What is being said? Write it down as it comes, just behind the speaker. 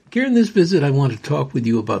During this visit, I want to talk with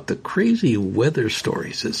you about the crazy weather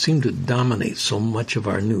stories that seem to dominate so much of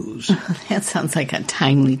our news. That sounds like a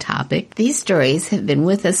timely topic. These stories have been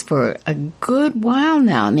with us for a good while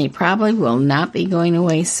now, and they probably will not be going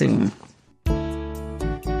away soon.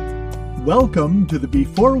 Welcome to the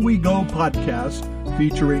Before We Go podcast,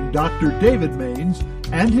 featuring Dr. David Maines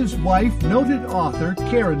and his wife, noted author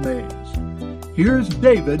Karen Maines. Here's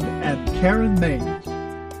David and Karen Maines.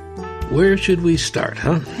 Where should we start,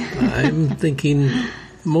 huh? I'm thinking,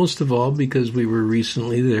 most of all, because we were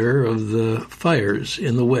recently there, of the fires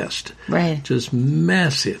in the West. Right. Just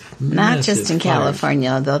massive Not just in fires. California,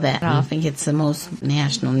 although that often gets the most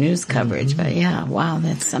national news coverage. But yeah, wow,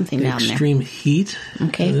 that's something The down there. extreme heat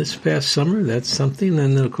this past summer, that's something.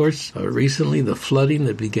 And then, of course, recently the flooding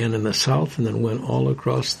that began in the south and then went all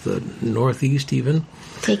across the northeast even.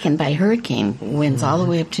 Taken by hurricane winds all the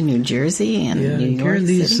way up to New Jersey and New York Karen,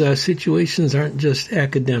 City. these situations aren't just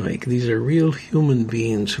academic. These are real human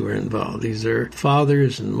beings who are involved. These are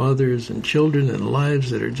fathers and mothers and children and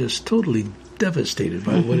lives that are just totally devastated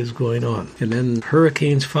by what is going on. And then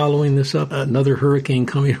hurricanes following this up, another hurricane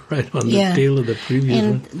coming right on the tail of the previous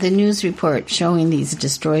and one. the news report showing these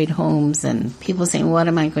destroyed homes and people saying, what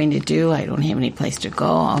am I going to do? I don't have any place to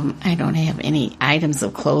go. I don't have any items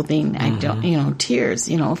of clothing. I don't, tears.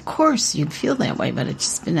 Of course you'd feel that way, but it's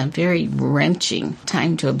just been a very wrenching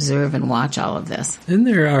time to observe and watch all of this. Then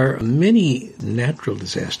there are many natural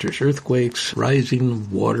disasters, earthquakes,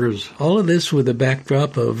 rising waters, all of this with a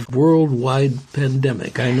backdrop of worldwide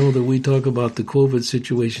pandemic. I know that we talk about the COVID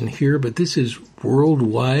situation here, but this is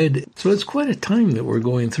worldwide. So it's quite a time that we're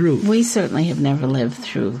going through. We certainly have never lived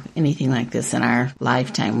through anything like this in our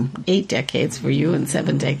lifetime. 8 decades for you and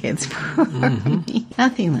 7 decades for me.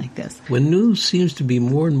 Nothing like this. When news seems to be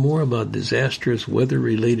more and more about disastrous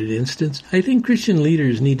weather-related incidents, I think Christian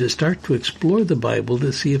leaders need to start to explore the Bible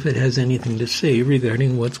to see if it has anything to say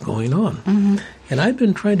regarding what's going on. And I've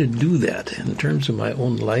been trying to do that in terms of my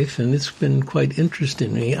own life, and it's been quite interesting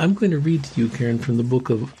to me. I'm going to read to you, Karen, from the book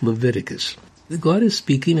of Leviticus. God is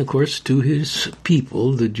speaking, of course, to his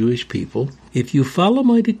people, the Jewish people. If you follow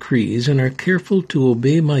my decrees and are careful to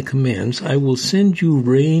obey my commands, I will send you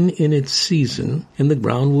rain in its season, and the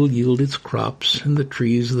ground will yield its crops, and the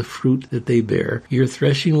trees the fruit that they bear. Your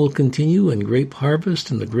threshing will continue, and grape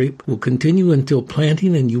harvest, and the grape will continue until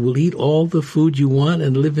planting, and you will eat all the food you want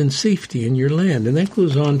and live in safety in your land. And that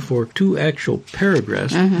goes on for 2 actual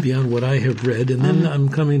paragraphs beyond what I have read, and then I'm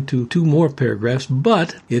coming to 2 more paragraphs.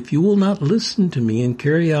 But if you will not listen to me and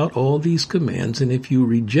carry out all these commands, and if you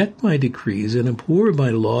reject my decrees, and abhor my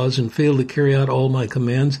laws and fail to carry out all my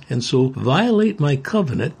commands and so violate my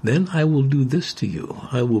covenant, then I will do this to you.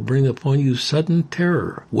 I will bring upon you sudden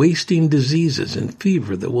terror, wasting diseases and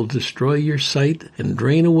fever that will destroy your sight and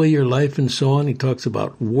drain away your life and so on. He talks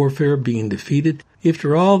about warfare being defeated.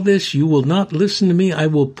 After all this, you will not listen to me. I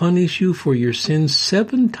will punish you for your sins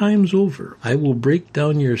 7 times over. I will break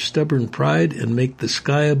down your stubborn pride and make the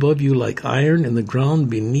sky above you like iron and the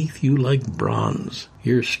ground beneath you like bronze.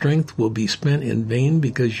 Your strength will be spent in vain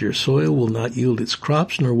because your soil will not yield its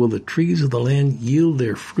crops, nor will the trees of the land yield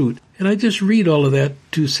their fruit. And I just read all of that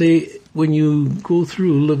to say, when you go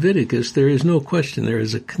through Leviticus, there is no question there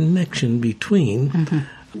is a connection between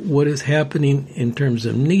what is happening in terms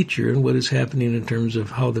of nature and what is happening in terms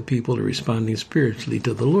of how the people are responding spiritually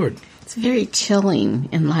to the Lord. It's very chilling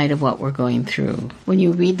in light of what we're going through. When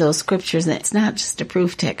you read those scriptures, it's not just a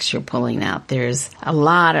proof text you're pulling out. There's a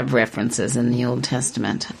lot of references in the Old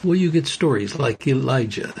Testament. Well, you get stories like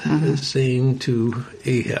Elijah saying to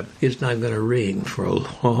Ahab, it's not going to rain for a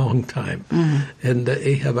long time. And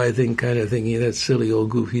Ahab, I think, kind of thinking, that silly old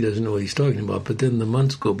goof, he doesn't know what he's talking about. But then the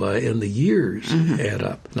months go by and the years add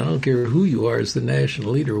up. And I don't care who you are as the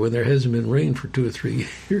national leader, when there hasn't been rain for 2 or 3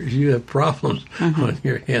 years, you have problems on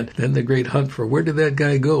your hand. Then the great hunt for where did that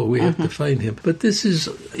guy go? We have to find him. But this is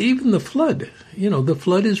even the flood. The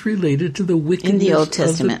flood is related to the wickedness in the Old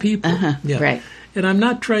Testament. Of the people. Right. And I'm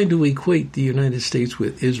not trying to equate the United States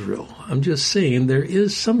with Israel. I'm just saying there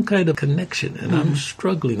is some kind of connection, and I'm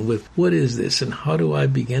struggling with what is this and how do I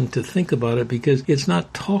begin to think about it, because it's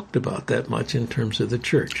not talked about that much in terms of the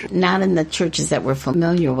church. Not in the churches that we're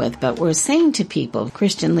familiar with, but we're saying to people,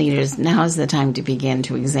 Christian leaders, now is the time to begin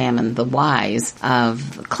to examine the whys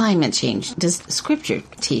of climate change. Does Scripture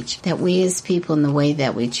teach that we as people, in the way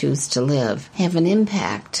that we choose to live, have an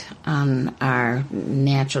impact on our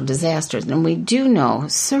natural disasters? And we do know,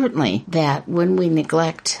 certainly, that when we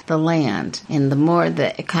neglect the land, and the more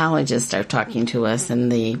the ecologists are talking to us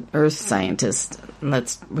and the earth scientists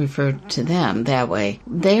let's refer to them that way,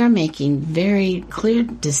 they are making very clear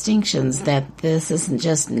distinctions that this isn't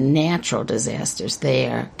just natural disasters. They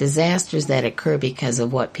are disasters that occur because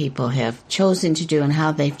of what people have chosen to do and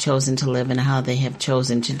how they've chosen to live and how they have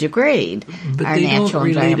chosen to degrade our natural environment. But they don't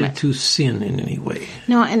relate it to sin in any way.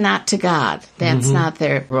 No, and not to God. That's not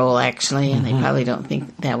their role, actually, and they probably don't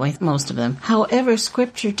think that way, most of them. However,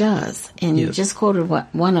 Scripture does. And you just quoted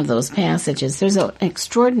one of those passages. There's an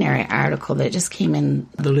extraordinary article that just came in.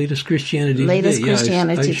 The Latest Christianity Today.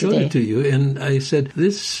 I showed it to you, and I said,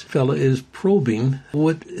 this fella is probing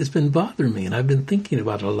what has been bothering me, and I've been thinking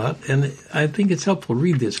about it a lot, and I think it's helpful.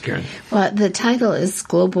 Read this, Karen. Well, the title is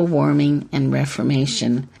Global Warming and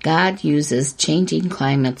Reformation. God Uses Changing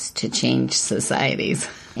Climates to Change Societies.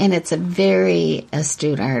 And it's a very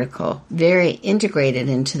astute article, very integrated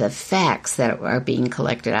into the facts that are being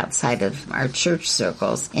collected outside of our church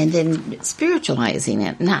circles, and then spiritualizing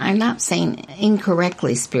it. Now, I'm not saying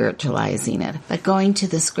incorrectly spiritualizing it, but going to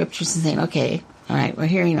the Scriptures and saying, okay, all right, we're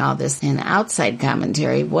hearing all this in outside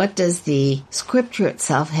commentary. What does the Scripture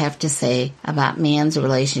itself have to say about man's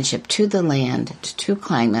relationship to the land, to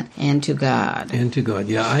climate, and to God? And to God,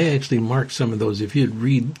 yeah. I actually marked some of those. If you'd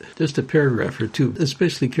read just a paragraph or two,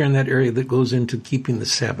 especially, Karen, that area that goes into keeping the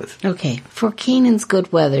Sabbath. Okay. For Canaan's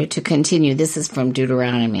good weather to continue, this is from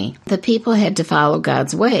Deuteronomy, the people had to follow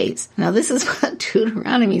God's ways. Now, this is what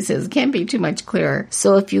Deuteronomy says. It can't be too much clearer.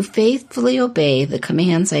 So if you faithfully obey the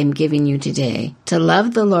commands I'm giving you today, to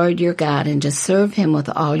love the Lord your God and to serve him with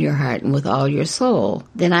all your heart and with all your soul,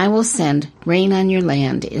 then I will send rain on your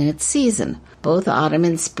land in its season, both autumn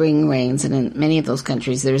and spring rains, and in many of those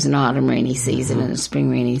countries there's an autumn rainy season and a spring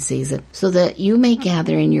rainy season, so that you may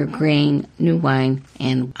gather in your grain, new wine,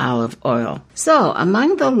 and olive oil. So,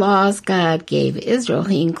 among the laws God gave Israel,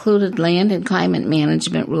 he included land and climate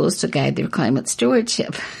management rules to guide their climate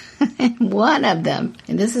stewardship. And one of them,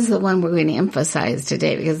 and this is the one we're going to emphasize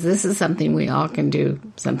today because this is something we all can do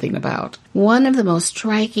something about. One of the most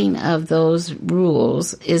striking of those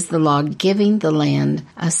rules is the law giving the land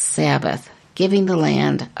a Sabbath, giving the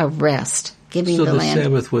land a rest. So the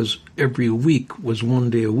Sabbath was every week, was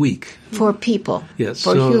 1 day a week. For people. Yes.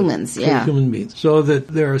 For humans, For human beings. So that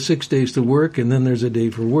there are 6 days to work and then there's a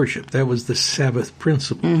day for worship. That was the Sabbath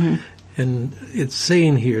principle. Mm-hmm. And it's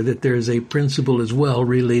saying here that there is a principle as well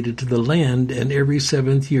related to the land, and every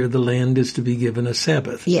 7th year the land is to be given a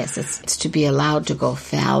Sabbath. Yes, it's to be allowed to go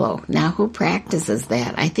fallow. Now, who practices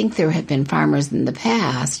that? I think there have been farmers in the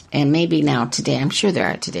past, and maybe now today, I'm sure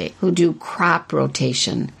there are today, who do crop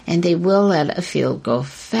rotation, and they will let a field go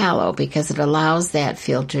fallow because it allows that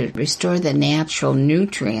field to restore the natural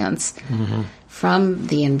nutrients from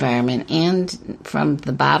the environment and from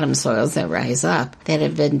the bottom soils that rise up that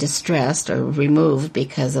have been distressed or removed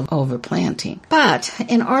because of overplanting. But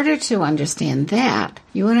in order to understand that,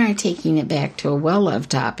 you and I are taking it back to a well-loved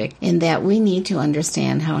topic in that we need to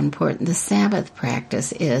understand how important the Sabbath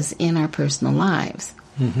practice is in our personal lives.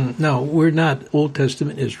 Mm-hmm. Now, we're not Old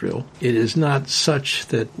Testament Israel. It is not such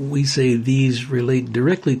that we say these relate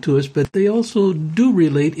directly to us, but they also do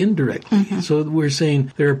relate indirectly. Mm-hmm. So we're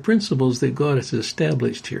saying there are principles that God has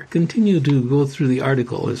established here. Continue to go through the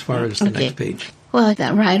article as far as the next page. Well,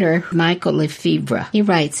 the writer Michael Lefebvre, he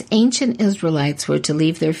writes, ancient Israelites were to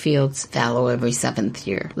leave their fields fallow every 7th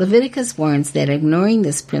year. Leviticus warns that ignoring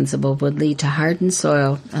this principle would lead to hardened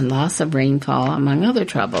soil and loss of rainfall, among other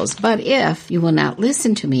troubles. But if you will not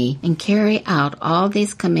listen to me and carry out all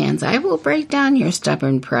these commands, I will break down your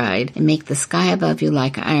stubborn pride and make the sky above you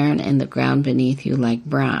like iron and the ground beneath you like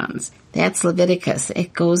bronze. That's Leviticus.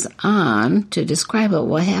 It goes on to describe what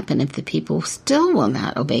will happen if the people still will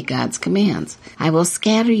not obey God's commands. I will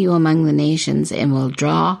scatter you among the nations and will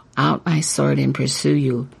draw out my sword and pursue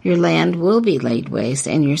you. Your land will be laid waste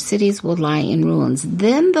and your cities will lie in ruins.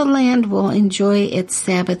 Then the land will enjoy its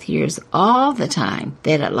Sabbath years all the time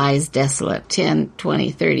that it lies desolate, 10,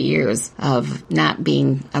 20, 30 years of not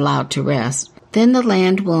being allowed to rest. Then the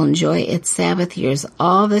land will enjoy its Sabbath years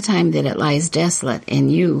all the time that it lies desolate, and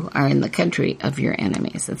you are in the country of your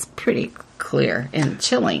enemies. It's pretty clear and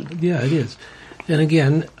chilling. Yeah, it is. And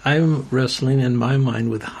again, I'm wrestling in my mind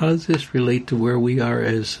with how does this relate to where we are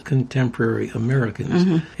as contemporary Americans?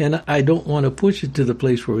 Mm-hmm. And I don't want to push it to the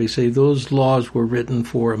place where we say those laws were written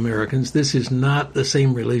for Americans. This is not the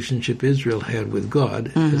same relationship Israel had with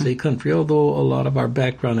God as a country, although a lot of our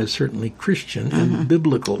background is certainly Christian and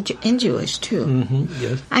biblical. And Jewish, too. Mm-hmm,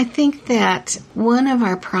 yes. I think that one of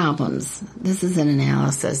our problems, this is an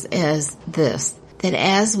analysis, is this. That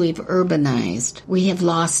as we've urbanized, we have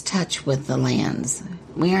lost touch with the lands.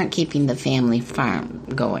 We aren't keeping the family farm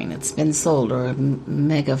going. It's been sold, or a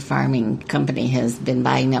mega farming company has been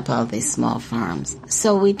buying up all these small farms.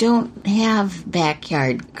 So we don't have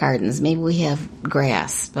backyard gardens. Maybe we have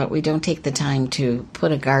grass, but we don't take the time to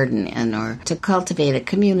put a garden in or to cultivate a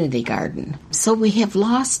community garden. So we have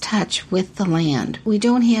lost touch with the land. We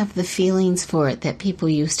don't have the feelings for it that people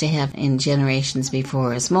used to have in generations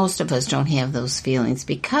before us. Most of us don't have those feelings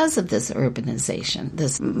because of this urbanization,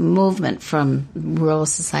 this movement from rural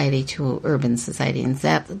society to urban society, and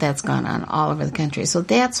that's gone on all over the country. So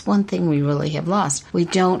that's one thing we really have lost. We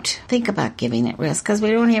don't think about giving it rest because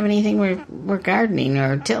we don't have anything we're gardening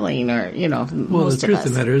or tilling or, Well, the truth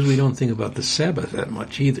of the matter is we don't think about the Sabbath that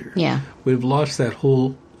much either. Yeah. We've lost that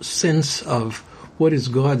whole sense of what is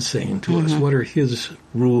God saying to us? What are His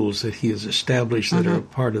rules that He has established that are a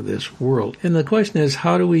part of this world? And the question is,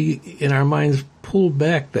 how do we, in our minds, pull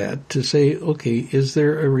back that to say, okay, is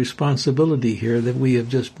there a responsibility here that we have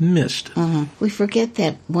just missed? We forget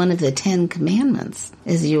that one of the 10 Commandments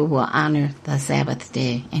is you will honor the Sabbath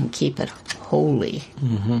day and keep it holy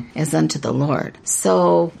as unto the Lord.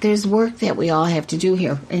 So there's work that we all have to do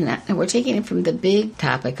here. And we're taking it from the big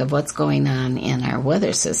topic of what's going on in our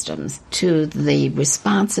weather systems to the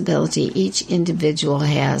responsibility each individual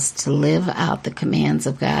has to live out the commands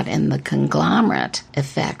of God, and the conglomerate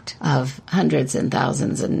effect of hundreds and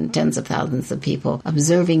thousands and tens of thousands of people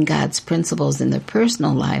observing God's principles in their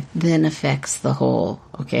personal life then affects the whole.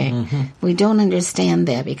 Okay? We don't understand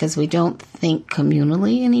that because we don't think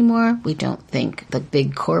communally anymore. We don't think the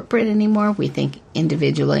big corporate anymore. We think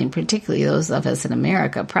individually, and particularly those of us in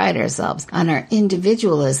America pride ourselves on our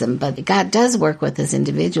individualism. But God does work with us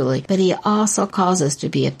individually, but He also calls us to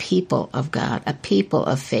be a people of God, a people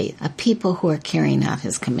of faith, a people who are carrying out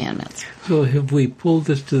His commandments. So have we pulled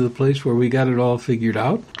this to the place where we got it all figured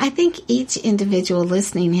out? I think each individual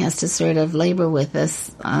listening has to sort of labor with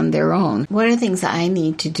us on their own. What are things I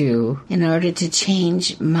need to do in order to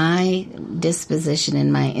change my disposition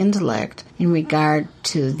and my intellect in regard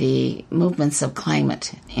to the movements of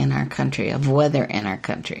climate in our country, of weather in our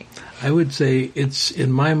country? I would say it's,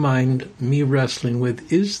 in my mind, me wrestling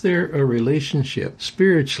with, is there a relationship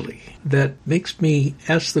spiritually that makes me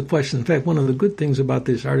ask the question? In fact, one of the good things about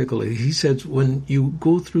this article is he says when you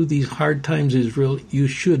go through these hard times, Israel, you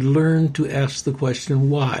should learn to ask the question,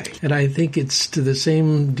 why? And I think it's to the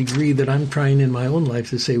same degree that I'm trying in my own life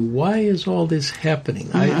to say, why is all this happening?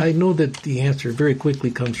 I know that the answer very quickly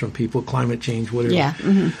comes from people, climate change, whatever.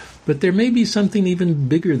 Yeah. But there may be something even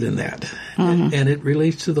bigger than that. And it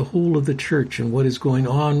relates to the whole of the church and what is going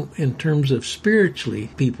on in terms of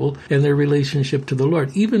spiritually people and their relationship to the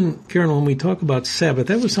Lord. Even, Karen, when we talk about Sabbath,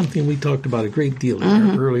 that was something we talked about a great deal in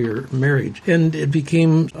our earlier marriage. And it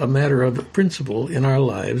became a matter of principle in our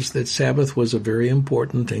lives that Sabbath was a very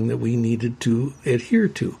important thing that we needed to adhere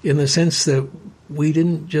to, in the sense that we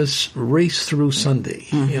didn't just race through Sunday.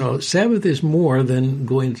 Sabbath is more than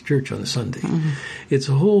going to church on Sunday. It's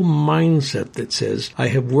a whole mindset that says, I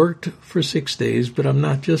have worked for 6 days, but I'm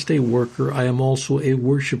not just a worker, I am also a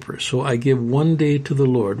worshiper. So I give one day to the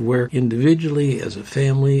Lord, where individually, as a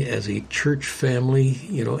family, as a church family,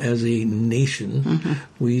 as a nation,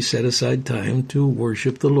 we set aside time to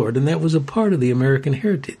worship the Lord. And that was a part of the American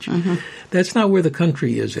heritage. That's not where the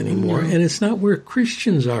country is anymore, and it's not where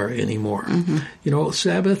Christians are anymore.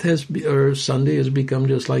 Sabbath Sunday has become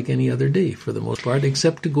just like any other day for the most part,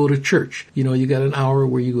 except to go to church. You got an hour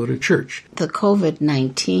where you go to church. The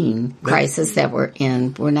COVID-19 crisis that we're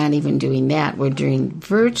in, we're not even doing that. We're doing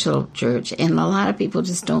virtual church, and a lot of people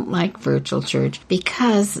just don't like virtual church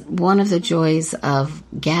because one of the joys of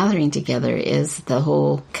gathering together is the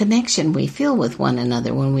whole connection we feel with one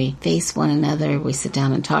another. When we face one another, we sit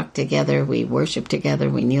down and talk together, we worship together,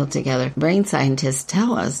 we kneel together. Brain scientists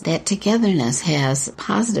tell us that togetherness has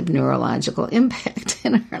positive neurological impact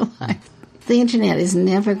in our life. The internet is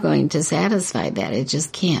never going to satisfy that. It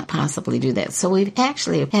just can't possibly do that. So we've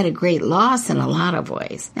actually had a great loss in a lot of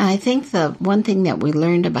ways. And I think the one thing that we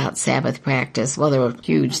learned about Sabbath practice, well, there were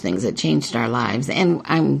huge things that changed our lives, and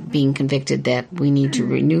I'm being convicted that we need to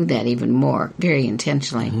renew that even more, very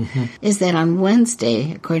intentionally, is that on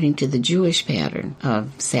Wednesday, according to the Jewish pattern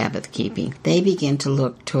of Sabbath keeping, they begin to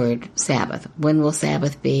look toward Sabbath. When will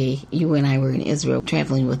Sabbath be? You and I were in Israel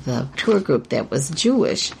traveling with a tour group that was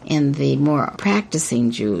Jewish, and the more more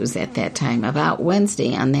practicing Jews at that time, about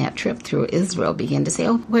Wednesday on that trip through Israel, began to say,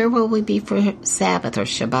 oh, where will we be for Sabbath or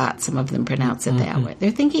Shabbat? Some of them pronounce it that way.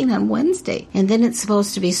 They're thinking on Wednesday. And then it's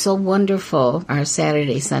supposed to be so wonderful, our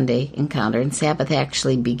Saturday, Sunday encounter, and Sabbath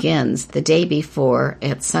actually begins the day before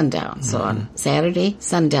at sundown. So on Saturday,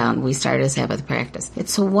 sundown, we start a Sabbath practice.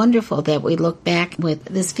 It's so wonderful that we look back with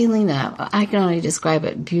this feeling of, I can only describe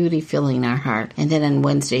it, beauty filling our heart. And then on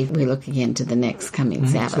Wednesday, we look again to the next coming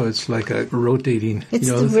Sabbath. So it's like a rotating... It's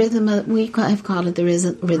the rhythm of, we have called it the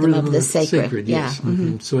rhythm of the sacred. Yes.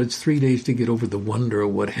 Yeah. So it's 3 days to get over the wonder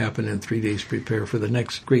of what happened, and 3 days prepare for the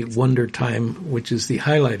next great wonder time, which is the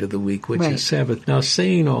highlight of the week, which is Sabbath. Now,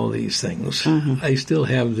 saying all these things, I still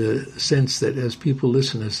have the sense that as people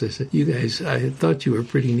listen to us, they say, you guys, I thought you were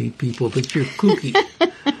pretty neat people, but you're kooky.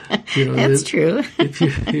 That's true.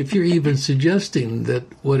 if you're even suggesting that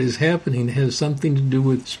what is happening has something to do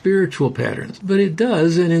with spiritual patterns. But it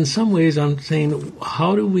does, and in some ways I'm saying,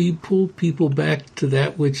 how do we pull people back to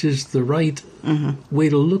that which is the right way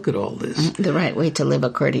to look at all this? The right way to live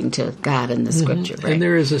according to God and the Scripture, right? And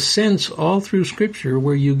there is a sense all through Scripture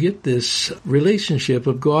where you get this relationship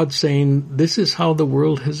of God saying, this is how the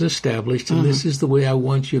world has established, and this is the way I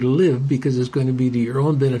want you to live, because it's going to be to your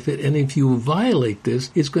own benefit, and if you violate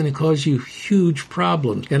this, it's going to cause you huge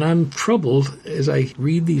problems. And I'm troubled as I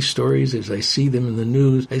read these stories, as I see them in the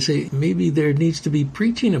news. I say, maybe there needs to be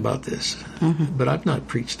preaching about this. But I've not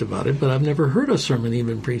preached about it, but I've never heard a sermon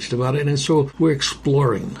even preached about it, and so we're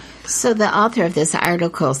exploring. So the author of this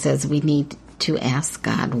article says we need to ask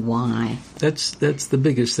God why. That's the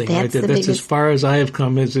biggest thing, right? That's as far as I have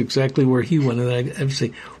come, is exactly where he went. And I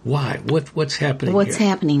say, why? What's happening What's here?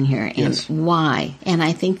 happening here and why? And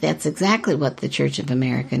I think that's exactly what the Church of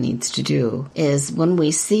America needs to do, is when we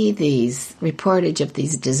see these reportage of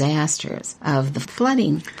these disasters, of the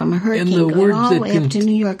flooding from a hurricane going all the way up to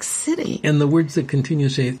New York City. And the words that continue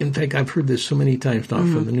to say, in fact, I've heard this so many times now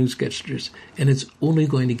from the newscasters, and it's only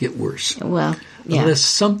going to get worse. Well, unless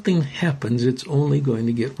something happens, it's only going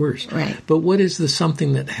to get worse. Right. But what is the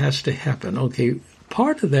something that has to happen? Okay,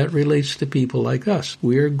 part of that relates to people like us.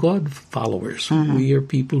 We are God followers. We are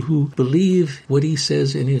people who believe what he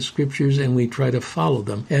says in his scriptures, and we try to follow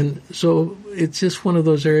them. And so it's just one of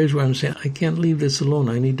those areas where I'm saying, I can't leave this alone.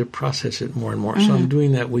 I need to process it more and more. So I'm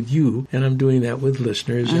doing that with you, and I'm doing that with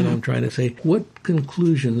listeners, and I'm trying to say, what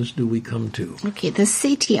conclusions do we come to? Okay, the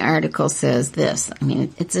CT article says this. I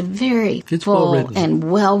mean, it's a very full well-written.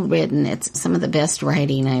 and well-written. It's some of the best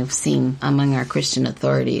writing I've seen among our Christian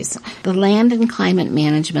authorities. The land and climate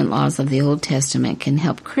management laws of the Old Testament can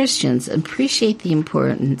help Christians appreciate the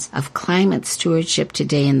importance of climate stewardship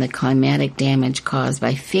today and the climatic damage caused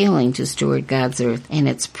by failing to steward God's earth and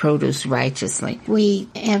its produce righteously. We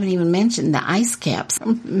haven't even mentioned the ice caps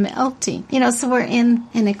melting. So we're in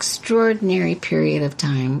an extraordinary period of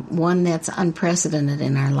time, one that's unprecedented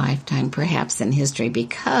in our lifetime, perhaps in history,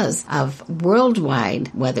 because of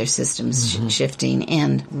worldwide weather systems shifting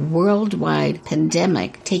and worldwide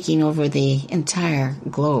pandemic taking over the entire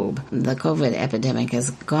globe. The COVID epidemic has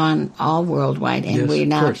gone all worldwide, and we're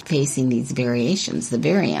now facing these variations, the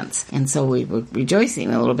variants. And so we were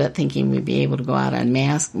rejoicing a little bit, thinking we'd be able to go out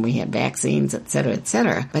unmasked, and we had vaccines, et cetera, et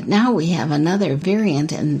cetera. But now we have another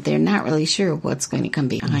variant, and they're not really sure what's going to come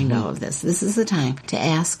behind all of this. This is the time to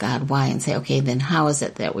ask God why and say, okay, then how is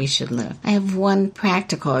it that we should live? I have one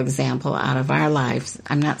practical example out of our lives.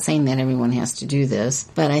 I'm not saying that everyone has to do this,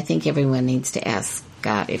 but I think everyone needs to ask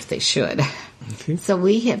God if they should. Okay. So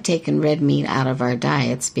we have taken red meat out of our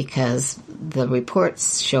diets because the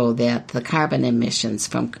reports show that the carbon emissions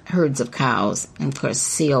from herds of cows, and of course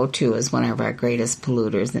CO2 is one of our greatest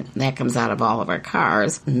polluters, and that comes out of all of our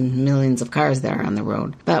cars, and millions of cars that are on the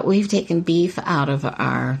road. But we've taken beef out of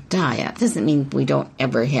our diet. Doesn't mean we don't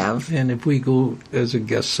ever have. And if we go as a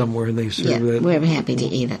guest somewhere and they serve that, we're happy to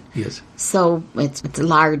eat it. Yes. So it's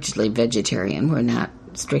largely vegetarian. We're not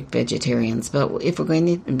strict vegetarians, but if we're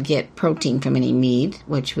going to get protein from any meat,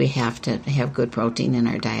 which we have to have good protein in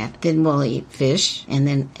our diet, then we'll eat fish, and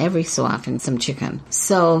then every so often some chicken.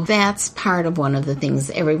 So that's part of one of the things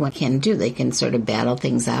everyone can do. They can sort of battle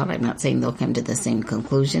things out. I'm not saying they'll come to the same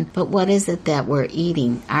conclusion, but what is it that we're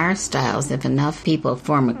eating? Our styles, if enough people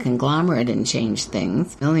form a conglomerate and change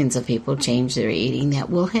things, millions of people change their eating, that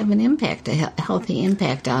will have an impact, a healthy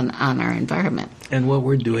impact on our environment. And what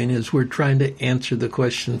we're doing is we're trying to answer the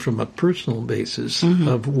question from a personal basis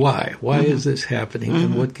of why. Why is this happening,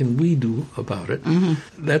 and what can we do about it?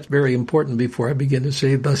 That's very important before I begin to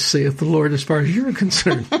say, thus saith the Lord, as far as you're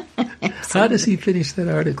concerned. How does he finish that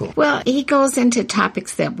article? Well, he goes into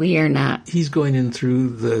topics that we are not. He's going in through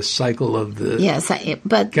the cycle of the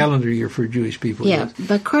but calendar year for Jewish people. Yeah,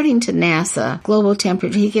 but according to NASA, global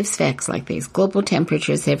temperature, he gives facts like these. Global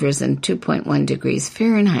temperatures have risen 2.1 degrees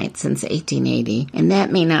Fahrenheit since 1880, and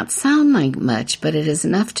that may not sound like much, but it is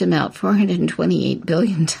enough to melt 428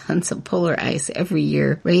 billion tons of polar ice every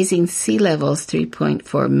year, raising sea levels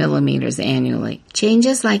 3.4 millimeters annually.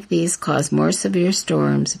 Changes like these cause more severe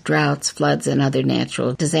storms, droughts, floods, and other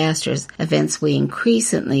natural disasters, events we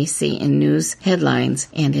increasingly see in news headlines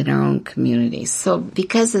and in our own communities. So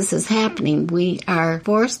because this is happening, we are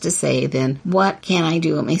forced to say then, what can I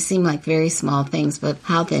do? It may seem like very small things, but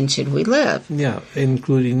how then should we live? Yeah,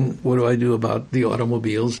 including what do I do about the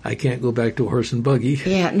automobiles? I can't go back to a horse and buggy.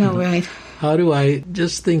 Yeah, no, right. How do I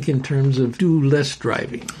just think in terms of do less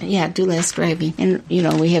driving? Yeah, do less driving. And,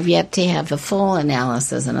 we have yet to have the full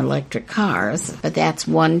analysis on electric cars, but that's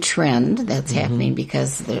one trend that's happening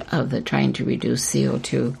because of the trying to reduce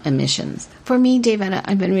CO2 emissions. For me, David,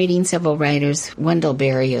 I've been reading several writers. Wendell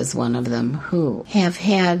Berry is one of them, who have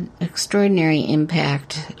had extraordinary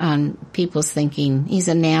impact on people's thinking. He's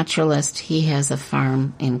a naturalist. He has a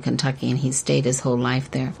farm in Kentucky, and he stayed his whole life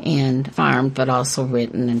there and farmed, but also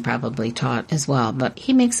written and probably taught as well. But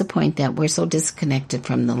he makes a point that we're so disconnected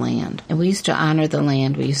from the land. And we used to honor the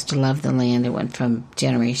land. We used to love the land. It went from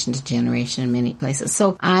generation to generation in many places.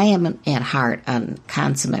 So I am at heart a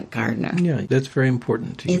consummate gardener. Yeah, that's very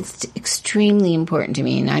important to you. It's extremely important to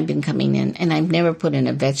me. And I've been coming in, and I've never put in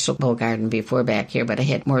a vegetable garden before back here, but I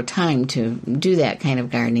had more time to do that kind of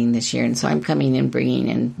gardening this year. And so I'm coming in, bringing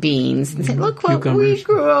in beans and saying, look what we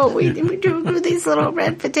grew. We grew these little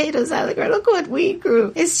red potatoes out of the ground. Look what we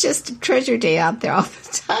grew. It's just a treasure day out there all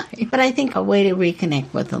the time. But I think a way to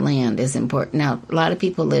reconnect with the land is important. Now, a lot of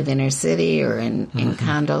people live inner city or in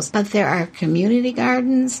condos, but there are community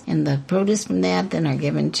gardens, and the produce from that then are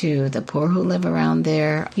given to the poor who live around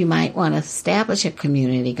there. You might want to establish a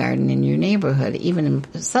community garden in your neighborhood, even in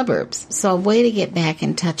the suburbs. So a way to get back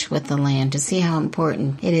in touch with the land, to see how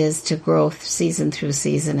important it is to grow season through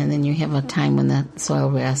season, and then you have a time when the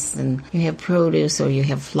soil rests and you have produce or you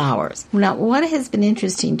have flowers. Now, what has been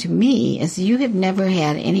interesting to me is you have never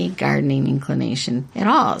had any gardening inclination at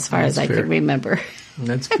all, as far as I could remember.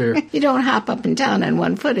 That's fair. You don't hop up and down on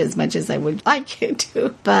one foot as much as I would like you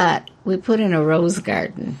to. But we put in a rose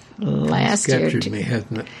garden last year. It's captured me,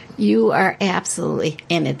 hasn't it? You are absolutely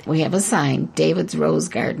in it. We have a sign, David's Rose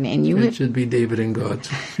Garden, and it should be David and God's.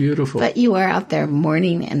 Beautiful. But you are out there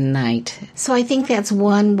morning and night. So I think that's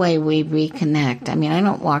one way we reconnect. I mean, I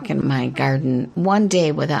don't walk in my garden one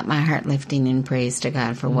day without my heart lifting in praise to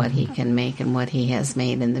God for what He can make and what He has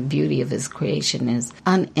made, and the beauty of His creation is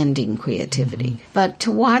unending creativity. But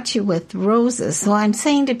to watch you with roses, so I'm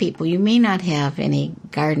saying to people, you may not have any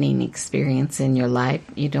gardening experience in your life.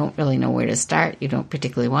 You don't really know where to start. You don't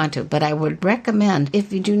particularly want to. But I would recommend,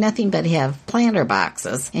 if you do nothing but have planter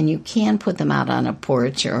boxes and you can put them out on a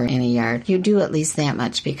porch or in a yard, you do at least that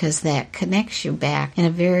much, because that connects you back in a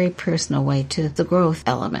very personal way to the growth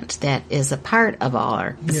element that is a part of all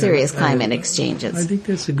our serious climate exchanges. I think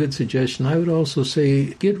that's a good suggestion. I would also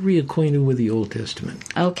say get reacquainted with the Old Testament.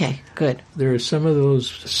 Okay, good. There are some of those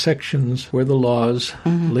sections where the laws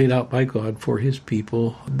laid out by God for His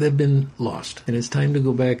people, they've been lost. And it's time to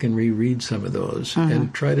go back and reread some of those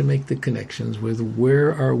and try to make the connections with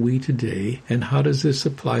where are we today and how does this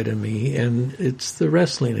apply to me? And it's the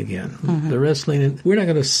wrestling again. The wrestling. We're not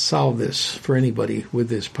going to solve this for anybody with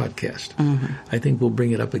this podcast. I think we'll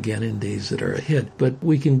bring it up again in days that are ahead. But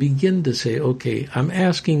we can begin to say, okay, I'm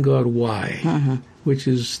asking God why. Which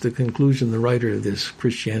is the conclusion the writer of this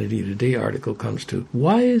Christianity Today article comes to.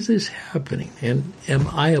 Why is this happening? And am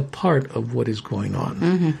I a part of what is going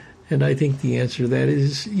on? And I think the answer to that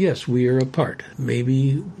is yes, we are a part.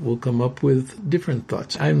 Maybe we'll come up with different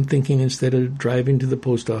thoughts. I'm thinking instead of driving to the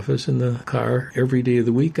post office in the car every day of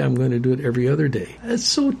the week, I'm going to do it every other day. That's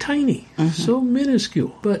so tiny, so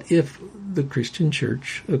minuscule. But if the Christian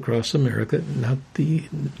church across America, not the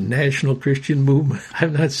national Christian movement,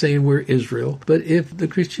 I'm not saying we're Israel, but if the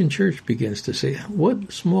Christian church begins to say,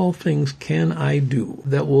 what small things can I do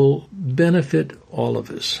that will benefit all of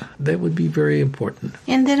us, that would be very important.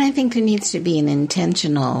 And then I think there needs to be an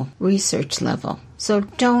intentional research level. So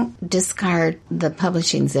don't discard the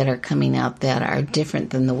publishings that are coming out that are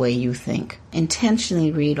different than the way you think.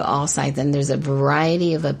 Intentionally read all sides, and there's a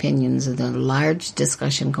variety of opinions and a large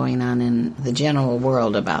discussion going on in the general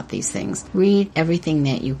world about these things. Read everything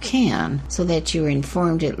that you can so that you're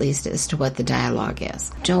informed at least as to what the dialogue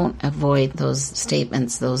is. Don't avoid those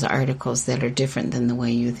statements, those articles that are different than the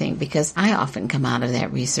way you think, because I often come out of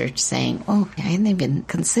that research saying, oh, I hadn't even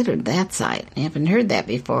considered that side. I haven't heard that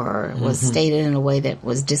before, or it was stated in a way that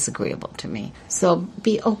was disagreeable to me. So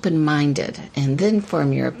be open-minded and then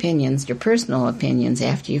form your opinions, your personal opinions,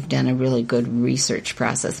 after you've done a really good research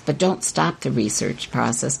process. But don't stop the research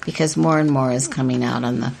process, because more and more is coming out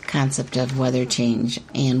on the concept of weather change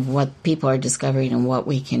and what people are discovering and what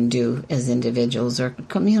we can do as individuals or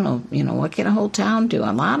communal. You know, what can a whole town do?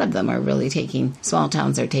 A lot of them are really small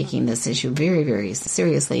towns are taking this issue very, very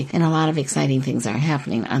seriously, and a lot of exciting things are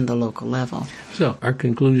happening on the local level. So our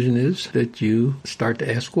conclusion is that you start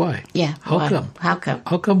to ask why. Yeah. How come? How come?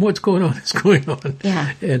 How come what's going on is going on?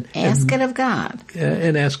 Yeah. And ask it of God.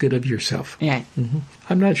 And ask it of yourself. Yeah. Mm-hmm.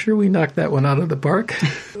 I'm not sure we knocked that one out of the park.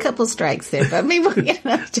 A couple strikes there, but maybe we'll get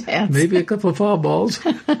another chance. Maybe a couple of foul balls,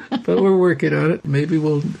 but we're working on it. Maybe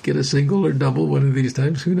we'll get a single or double one of these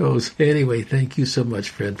times. Who knows? Anyway, thank you so much,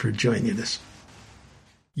 Fred, for joining us.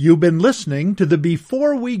 You've been listening to the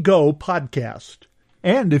Before We Go podcast.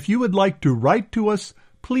 And if you would like to write to us,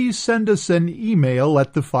 please send us an email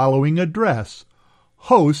at the following address: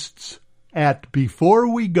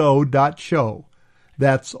 hosts@beforewego.show.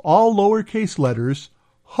 That's all lowercase letters,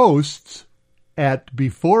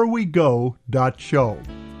 hosts@beforewego.show.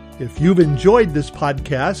 If you've enjoyed this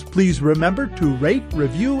podcast, please remember to rate,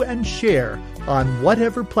 review, and share on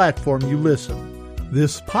whatever platform you listen.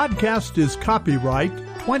 This podcast is copyright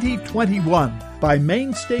 2021 by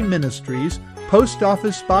Mainstay Ministries, Post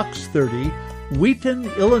Office Box 30, Wheaton,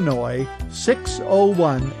 Illinois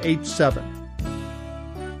 60187.